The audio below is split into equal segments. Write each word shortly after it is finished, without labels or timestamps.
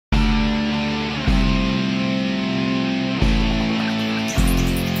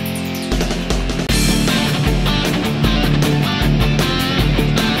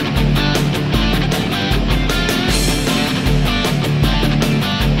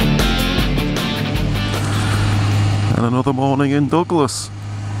And another morning in Douglas.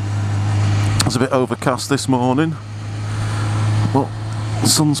 It's a bit overcast this morning, but the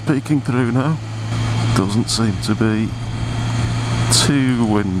sun's peeking through now. Doesn't seem to be too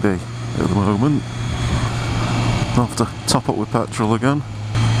windy at the moment. I'll have to top up with petrol again.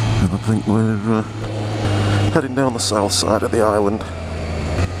 And I think we're heading down the south side of the island.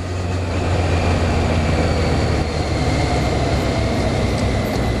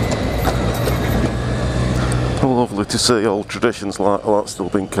 Lovely to see old traditions like that still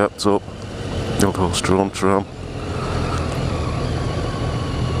being kept up. The old horse-drawn tram.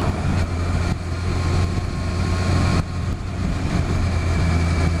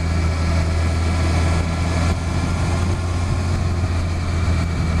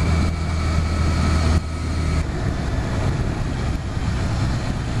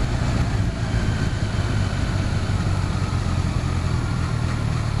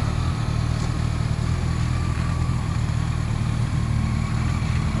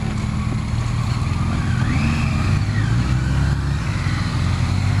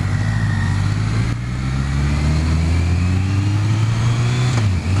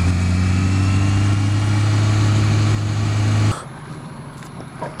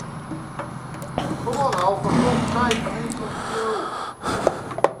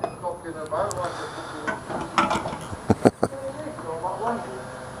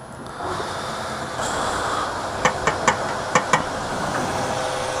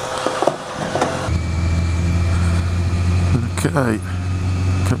 Okay,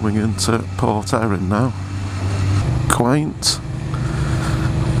 coming into Port Erin now. Quaint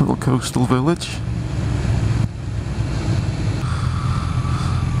little coastal village.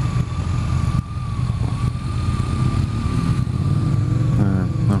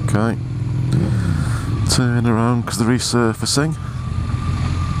 Okay, turn around because they're resurfacing.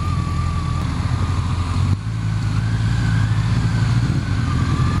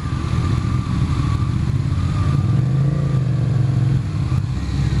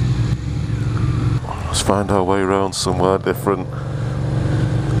 Let's find our way around somewhere different.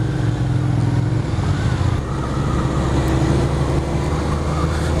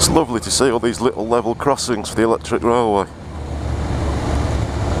 It's lovely to see all these little level crossings for the electric railway.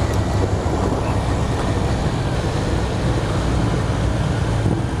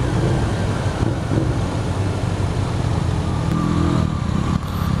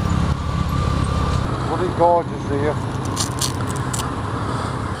 Gorgeous here.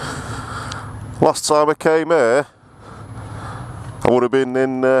 Last time I came here, I would have been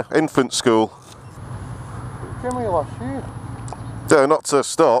in infant school. You came here last year? Yeah, not to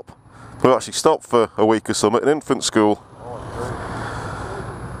stop, but I actually stopped for a week or something in infant school.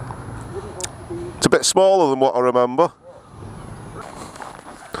 It's a bit smaller than what I remember.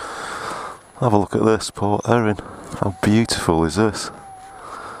 Have a look at this, Port Erin. How beautiful is this?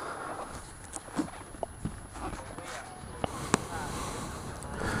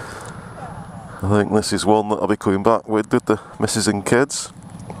 I think this is one that I'll be coming back with the missus and kids.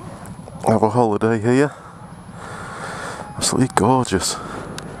 Have a holiday here. Absolutely gorgeous.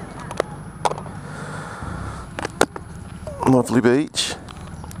 Lovely beach.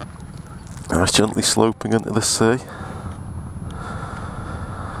 Nice gently sloping into the sea.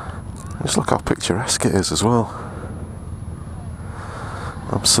 Just look how picturesque it is as well.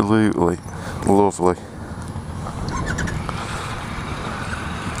 Absolutely lovely.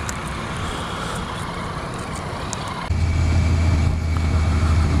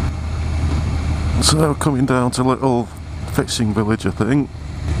 So coming down to a little fishing village, I think,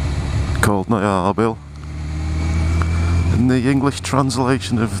 called Niarbyl. And the English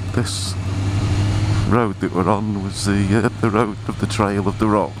translation of this road that we're on was the road of the Trail of the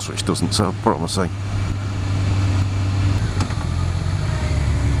Rocks, which doesn't sound promising.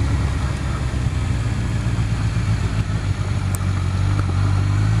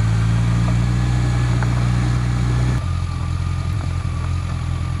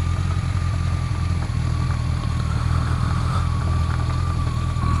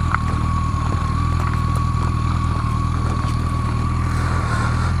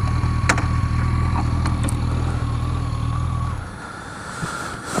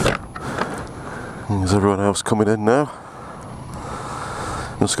 There's everyone else coming in now.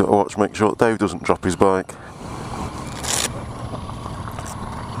 Just got to watch, make sure that Dave doesn't drop his bike. You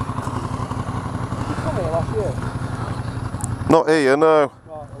come here last year? Not here, no. Right,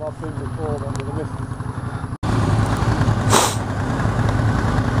 well I've been before then with the missus.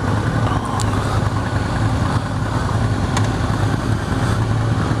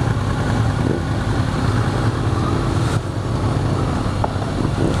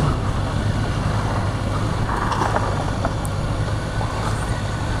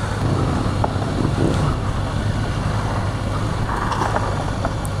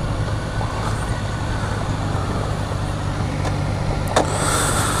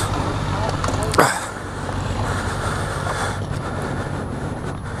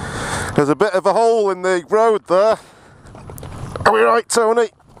 There's a bit of a hole in the road there. Are we right, Tony?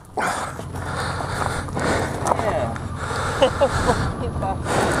 Yeah.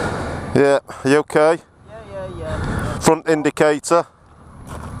 Yeah, are you okay? Yeah. Front indicator.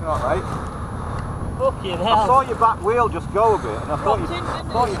 You alright? Fucking I hell. saw your back wheel just go a bit and I thought Dropped you in,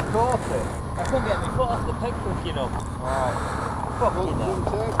 didn't caught it? it. I couldn't get my foot off the peg fucking up. Right. Fucking hell.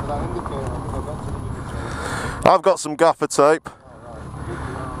 I've got some gaffer tape.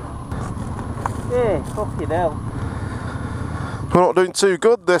 Yeah, fucking hell. We're not doing too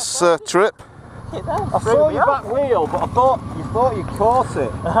good this trip. Fucking hell. I saw your back wheel, but I thought you caught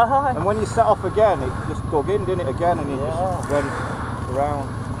it. And when you set off again, it just dug in, didn't it, again, and you just went around.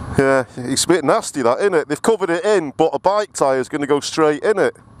 Yeah, it's a bit nasty that, isn't it? They've covered it in, but a bike tyre's going to go straight in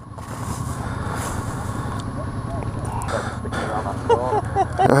it.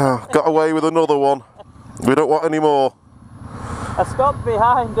 Got away with another one. We don't want any more. I stopped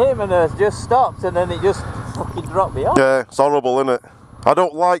behind him and just stopped and then it just fucking dropped me off. Yeah, it's horrible, isn't it? I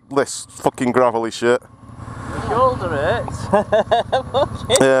don't like this fucking gravelly shit. My shoulder hurts.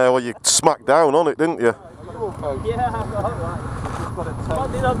 Yeah, well you smacked down on it, didn't you? Yeah, I've got right. Just got it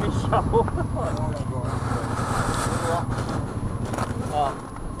landed on my shoulder. Oh.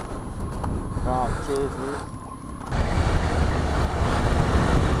 Right, cheers, mate.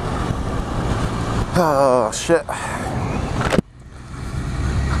 Oh shit.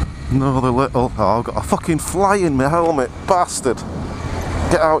 Another little... Oh, I've got a fucking fly in my helmet, bastard.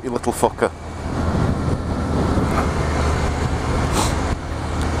 Get out, you little fucker.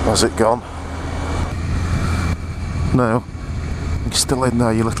 Has it gone? No. You're still in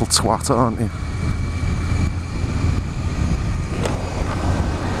there, you little twat, aren't you?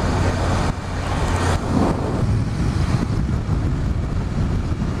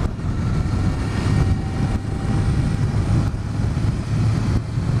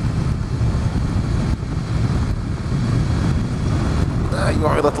 There you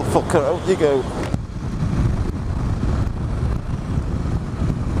are, you little fucker, out you go.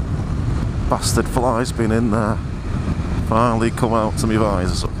 Bastard fly's been in there. Finally come out to my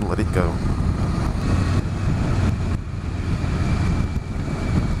visor so I can let it go.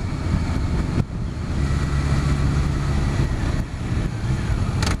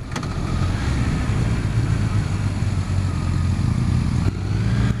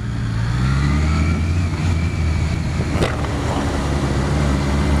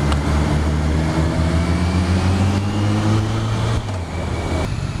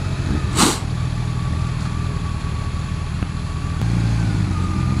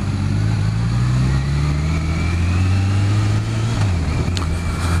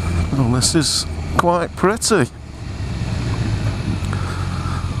 Well, this is quite pretty.